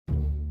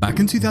Back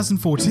in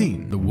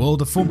 2014, the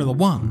world of Formula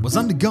One was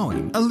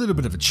undergoing a little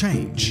bit of a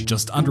change.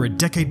 Just under a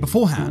decade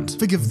beforehand,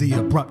 forgive the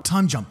abrupt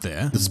time jump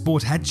there, the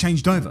sport had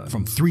changed over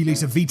from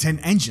 3-litre V10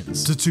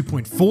 engines to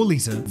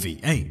 2.4-litre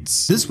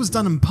V8s. This was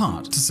done in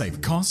part to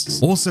save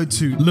costs, also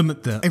to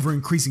limit the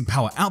ever-increasing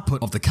power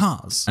output of the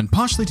cars, and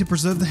partially to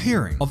preserve the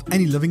hearing of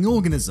any living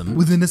organism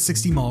within a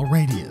 60-mile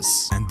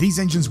radius. And these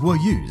engines were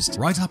used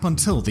right up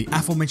until the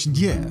aforementioned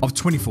year of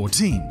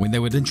 2014, when they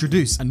would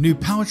introduce a new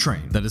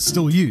powertrain that is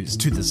still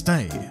used to this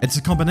day. It's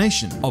a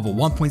combination of a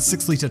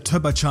 1.6-litre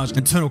turbocharged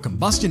internal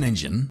combustion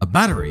engine, a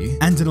battery,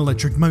 and an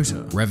electric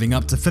motor, revving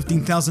up to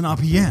 15,000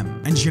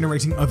 RPM and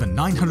generating over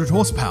 900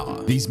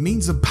 horsepower. These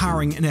means of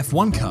powering an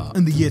F1 car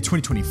in the year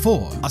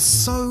 2024 are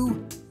so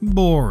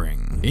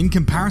boring in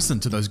comparison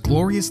to those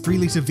glorious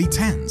 3-litre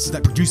V10s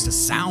that produced a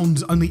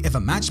sound only ever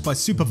matched by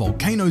super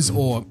volcanoes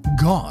or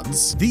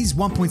gods. These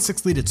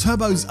 1.6-litre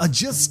turbos are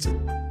just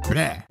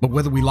bleh. But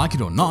whether we like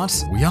it or not,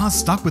 we are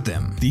stuck with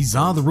them. These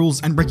are the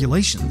rules and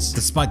regulations,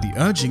 despite the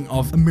urging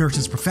of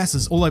emeritus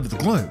professors all over the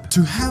globe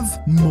to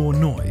have more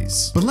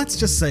noise. But let's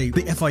just say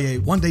the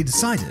FIA one day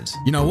decided,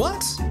 you know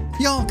what?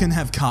 Y'all can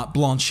have carte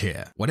blanche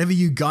here. Whatever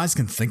you guys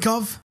can think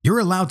of, you're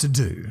allowed to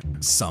do.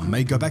 Some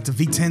may go back to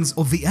V10s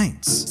or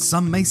V8s.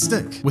 Some may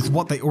stick with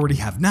what they already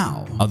have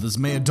now. Others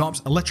may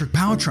adopt electric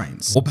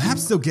powertrains, or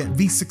perhaps they'll get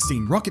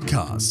V16 rocket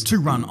cars to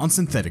run on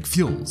synthetic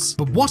fuels.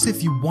 But what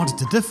if you wanted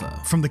to differ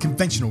from the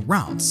conventional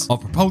routes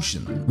of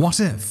propulsion? What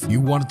if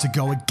you wanted to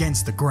go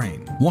against the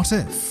grain? What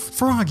if,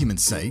 for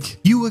argument's sake,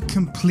 you were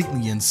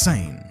completely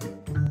insane?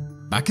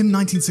 Back in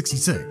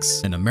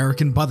 1966, an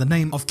American by the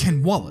name of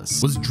Ken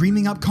Wallace was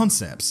dreaming up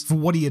concepts for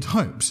what he had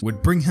hoped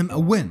would bring him a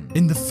win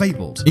in the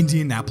fabled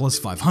Indianapolis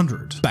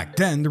 500. Back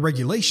then, the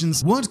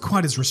regulations weren't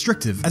quite as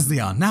restrictive as they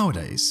are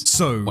nowadays,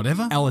 so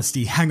whatever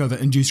LSD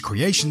hangover-induced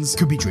creations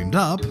could be dreamed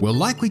up were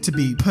likely to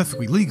be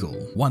perfectly legal.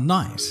 One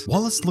night,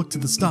 Wallace looked to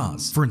the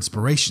stars for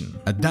inspiration.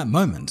 At that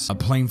moment, a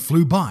plane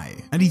flew by,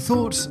 and he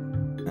thought,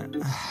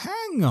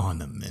 hang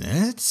on a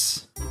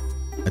minute.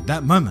 At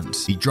that moment,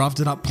 he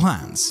drafted up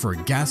plans for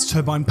a gas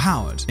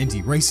turbine-powered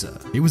Indy racer.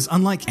 It was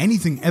unlike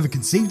anything ever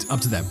conceived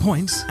up to that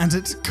point, and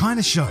it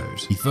kinda showed.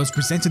 He first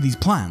presented these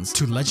plans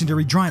to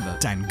legendary driver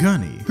Dan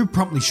Gurney, who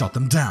promptly shot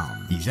them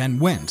down. He then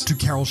went to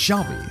Carroll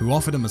Shelby, who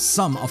offered him a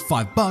sum of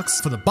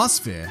 $5 for the bus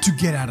fare to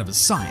get out of his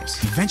sight.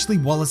 Eventually,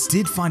 Wallace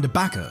did find a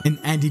backer in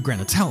Andy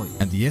Granatelli,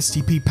 and the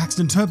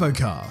stp-paxton turbo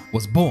car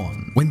was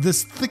born. When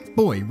this thick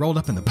boy rolled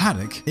up in the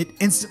paddock, it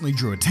instantly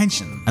drew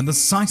attention, and the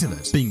sight of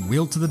it being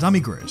wheeled to the dummy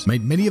grid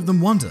made many of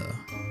them wonder,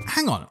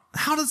 hang on,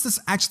 how does this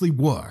actually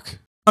work?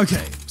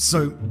 Okay,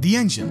 so the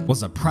engine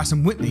was a Pratt &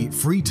 Whitney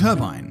free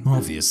turbine,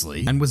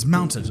 obviously, and was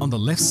mounted on the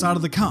left side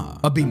of the car,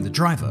 abeam the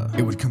driver.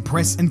 It would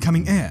compress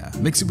incoming air,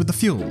 mix it with the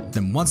fuel,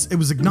 then once it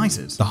was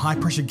ignited, the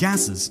high-pressure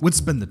gases would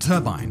spin the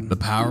turbine. The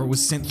power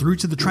was sent through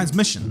to the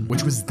transmission,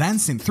 which was then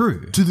sent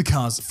through to the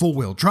car's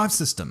four-wheel drive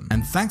system,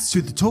 and thanks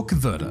to the torque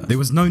converter, there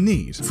was no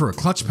need for a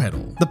clutch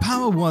pedal. The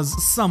power was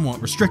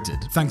somewhat restricted,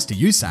 thanks to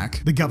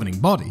USAC, the governing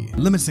body,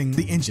 limiting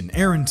the engine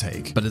air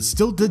intake, but it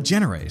still did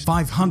generate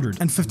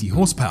 550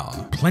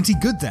 horsepower. Plenty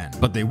good then,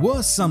 but there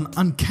were some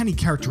uncanny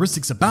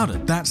characteristics about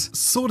it that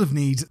sort of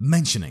need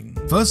mentioning.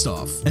 First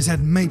off, it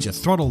had major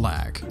throttle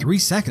lag, 3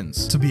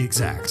 seconds to be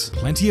exact.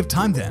 Plenty of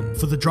time then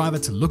for the driver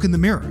to look in the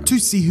mirror to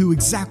see who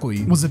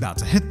exactly was about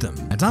to hit them.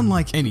 And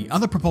unlike any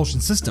other propulsion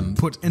system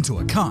put into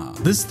a car,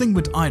 this thing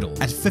would idle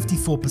at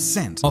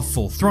 54% of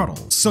full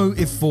throttle. So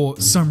if for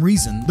some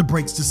reason the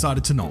brakes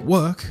decided to not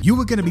work, you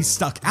were going to be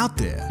stuck out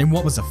there in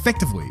what was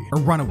effectively a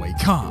runaway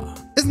car.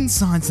 Isn't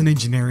science and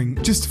engineering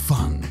just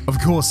fun? Of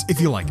course, if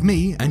you're like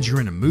me and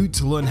you're in a mood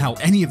to learn how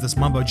any of this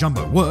mumbo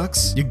jumbo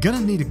works, you're gonna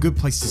need a good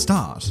place to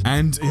start.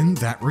 And in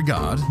that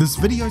regard, this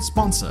video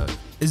sponsor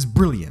is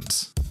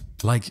Brilliant.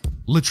 Like,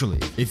 literally.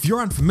 If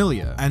you're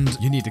unfamiliar and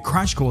you need a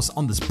crash course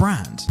on this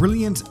brand,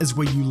 Brilliant is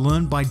where you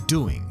learn by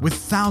doing, with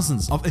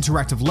thousands of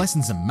interactive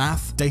lessons in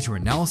math, data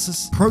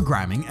analysis,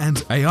 programming,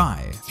 and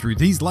AI. Through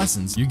these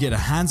lessons, you get a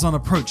hands-on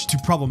approach to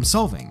problem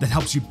solving that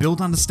helps you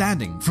build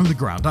understanding from the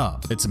ground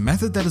up. It's a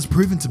method that has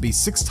proven to be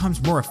 6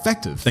 times more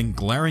effective than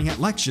glaring at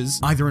lectures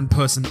either in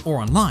person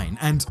or online,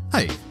 and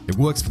hey, it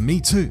works for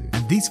me too.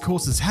 And these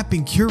courses have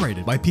been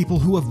curated by people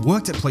who have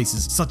worked at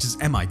places such as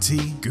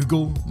MIT,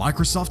 Google,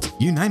 Microsoft,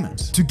 you name it.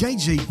 To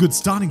gauge a good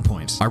starting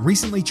point, I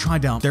recently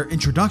tried out their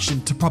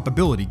Introduction to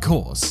Probability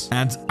course,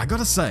 and I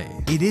gotta say,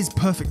 it is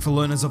perfect for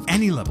learners of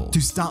any level to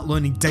start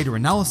learning data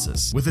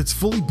analysis with its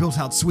fully built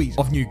out suite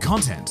of new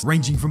content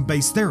ranging from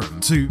Bayes'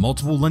 theorem to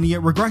multiple linear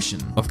regression.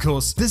 Of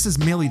course, this is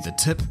merely the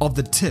tip of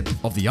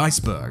the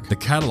iceberg. The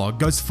catalog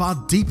goes far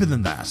deeper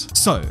than that.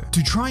 So,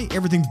 to try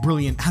everything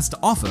Brilliant has to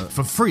offer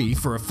for free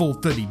for a full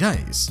 30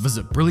 days,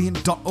 visit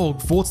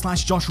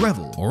brilliant.org/Josh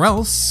Revel, or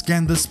else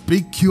scan this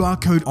big QR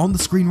code on the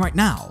screen right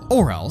now.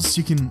 Or else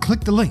you can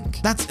click the link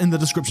that's in the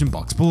description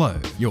box below.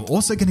 You're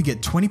also going to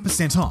get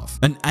 20% off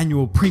an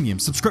annual premium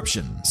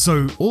subscription.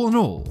 So all in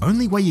all,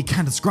 only way you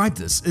can describe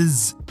this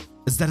is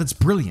that it's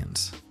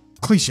brilliant.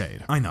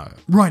 Cliched, I know.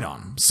 Right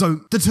on.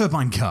 So the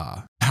turbine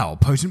car, how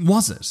potent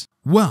was it?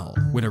 Well,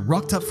 when it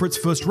rocked up for its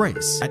first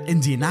race at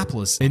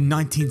Indianapolis in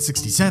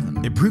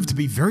 1967, it proved to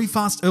be very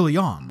fast early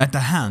on at the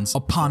hands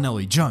of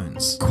Parnelli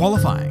Jones,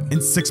 qualifying in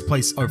 6th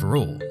place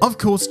overall. Of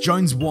course,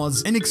 Jones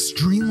was an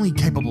extremely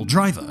capable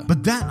driver,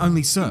 but that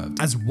only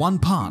served as one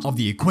part of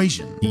the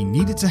equation. He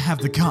needed to have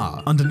the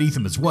car underneath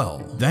him as well.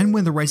 Then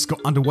when the race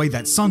got underway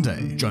that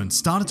Sunday, Jones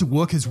started to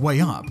work his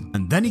way up,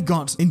 and then he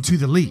got into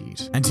the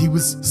lead, and he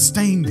was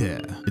staying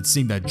there. It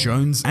seemed that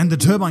Jones and the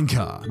turbine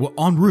car were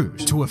en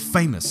route to a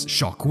famous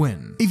shock win.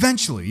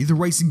 Eventually, the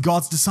racing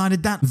gods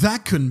decided that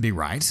that couldn't be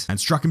right and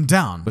struck him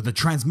down with a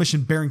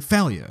transmission bearing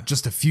failure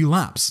just a few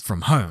laps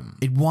from home.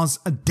 It was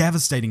a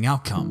devastating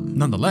outcome.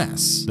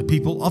 Nonetheless, the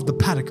people of the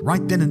paddock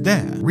right then and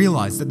there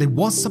realized that there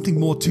was something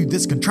more to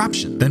this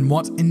contraption than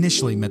what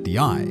initially met the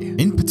eye.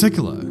 In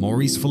particular,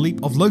 Maurice Philippe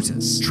of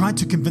Lotus tried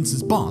to convince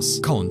his boss,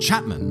 Colin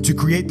Chapman, to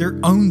create their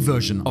own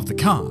version of the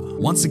car.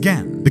 Once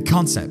again, the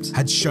concept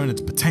had shown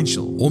its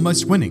potential,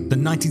 almost winning the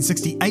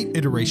 1968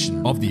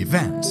 iteration of the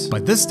event. By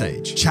this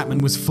stage, Chapman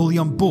was fully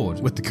on board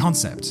with the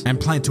concept and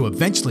planned to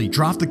eventually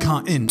draft the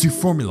car into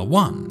Formula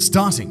One,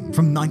 starting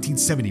from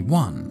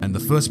 1971, and the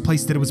first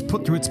place that it was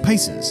put through its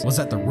paces was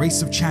at the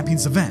Race of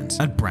Champions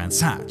event at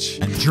Brands Hatch.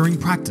 And during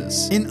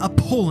practice, in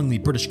appallingly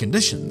British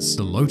conditions,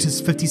 the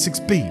Lotus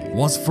 56B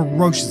was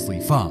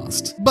ferociously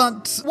fast.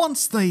 But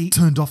once they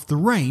turned off the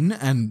rain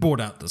and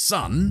brought out the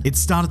sun, it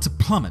started to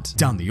plummet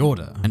down the order.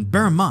 And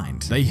bear in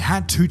mind, they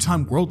had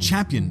two-time world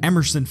champion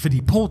Emerson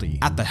Fittipaldi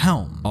at the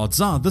helm.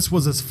 Odds are this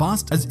was as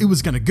fast as it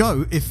was going to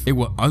go if it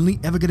were only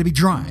ever going to be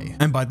dry.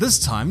 And by this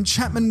time,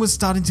 Chapman was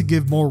starting to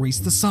give Maurice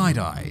the side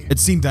eye. It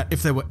seemed that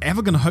if they were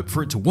ever going to hope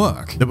for it to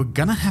work, they were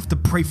going to have to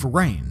pray for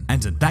rain.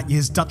 And at that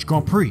year's Dutch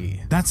Grand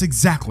Prix, that's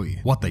exactly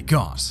what they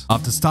got.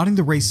 After starting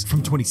the race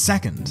from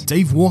 22nd,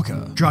 Dave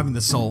Walker, driving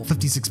the Sol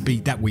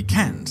 56B that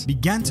weekend,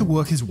 began to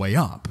work his way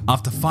up.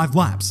 After 5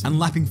 laps and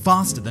lapping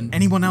faster than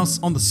anyone else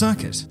on the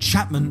circuit,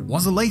 Chapman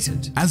was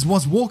elated, as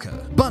was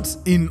Walker. But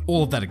in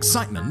all of that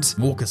excitement,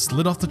 Walker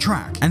slid off the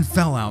track and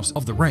fell out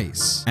of the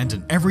race. And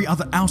in every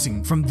other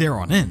outing from there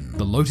on in,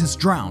 the Lotus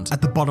drowned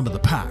at the bottom of the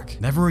pack,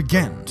 never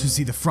again to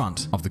see the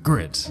front of the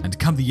grid. And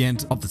come the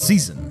end of the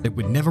season, it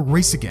would never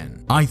race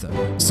again either.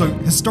 So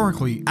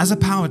historically, as a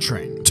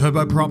powertrain,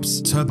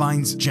 turboprops,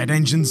 turbines, jet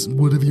engines,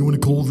 whatever you want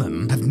to call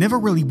them, have never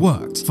really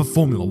worked for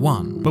Formula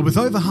One. But with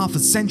over half a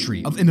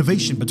century of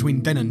innovation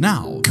between then and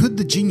now, could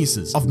the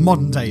geniuses of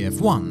modern day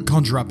F1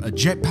 conjure up a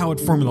jet-powered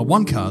Formula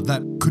One car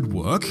that could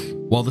work?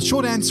 Well, the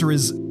short answer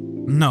is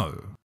no.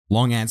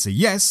 Long answer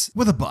yes,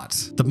 with a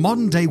but. The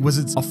modern day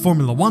wizards of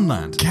Formula One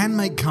land can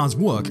make cars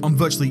work on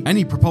virtually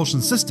any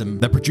propulsion system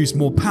that produce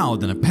more power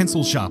than a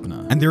pencil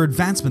sharpener, and their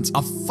advancements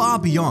are far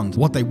beyond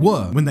what they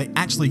were when they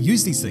actually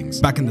used these things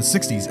back in the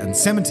 60s and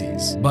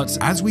 70s. But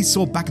as we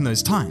saw back in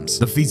those times,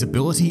 the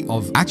feasibility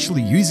of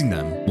actually using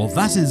them, well,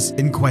 that is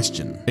in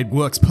question. It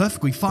works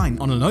perfectly fine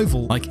on an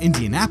oval like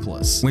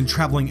Indianapolis when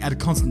traveling at a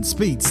constant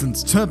speed,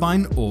 since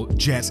turbine or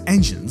jet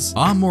engines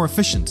are more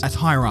efficient at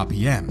higher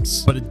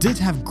RPMs, but it did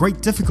have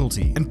great difficulty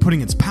in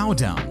putting its power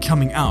down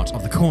coming out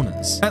of the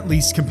corners, at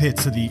least compared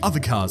to the other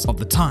cars of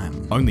the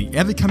time, only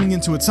ever coming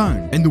into its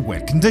own in the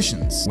wet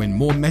conditions when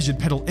more measured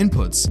pedal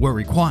inputs were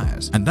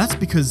required. And that's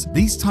because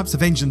these types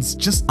of engines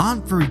just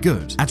aren't very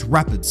good at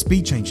rapid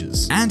speed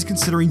changes. And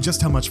considering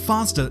just how much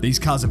faster these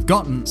cars have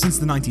gotten since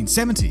the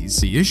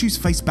 1970s, the issues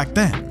faced back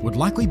then would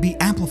likely be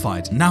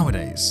amplified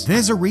nowadays.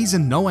 There's a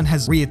reason no one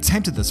has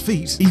re-attempted this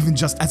feat, even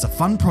just as a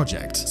fun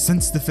project,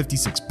 since the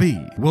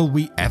 56B. Will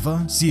we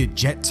ever see a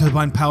jet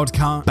turbine powered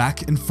car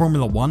back in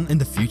Formula One in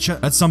the future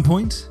at some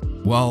point?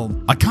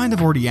 Well, I kind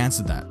of already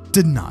answered that,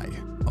 didn't I?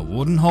 I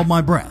wouldn't hold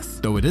my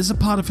breath, though it is a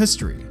part of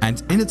history,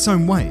 and in its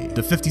own way,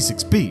 the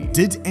 56B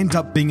did end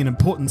up being an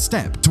important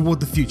step toward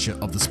the future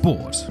of the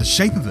sport. The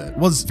shape of it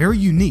was very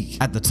unique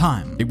at the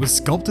time. It was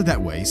sculpted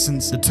that way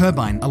since the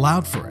turbine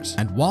allowed for it,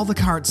 and while the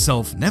car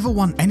itself never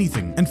won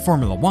anything in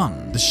Formula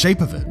One, the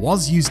shape of it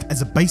was used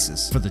as a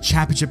basis for the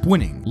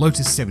championship-winning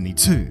Lotus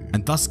 72,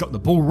 and thus got the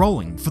ball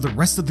rolling for the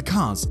rest of the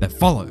cars that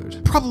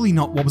followed. Probably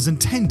not what was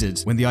intended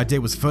when the idea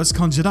was first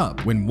conjured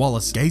up when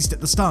Wallace gazed at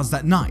the stars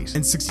that night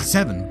in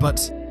 '67,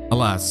 but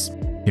alas,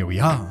 here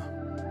we are.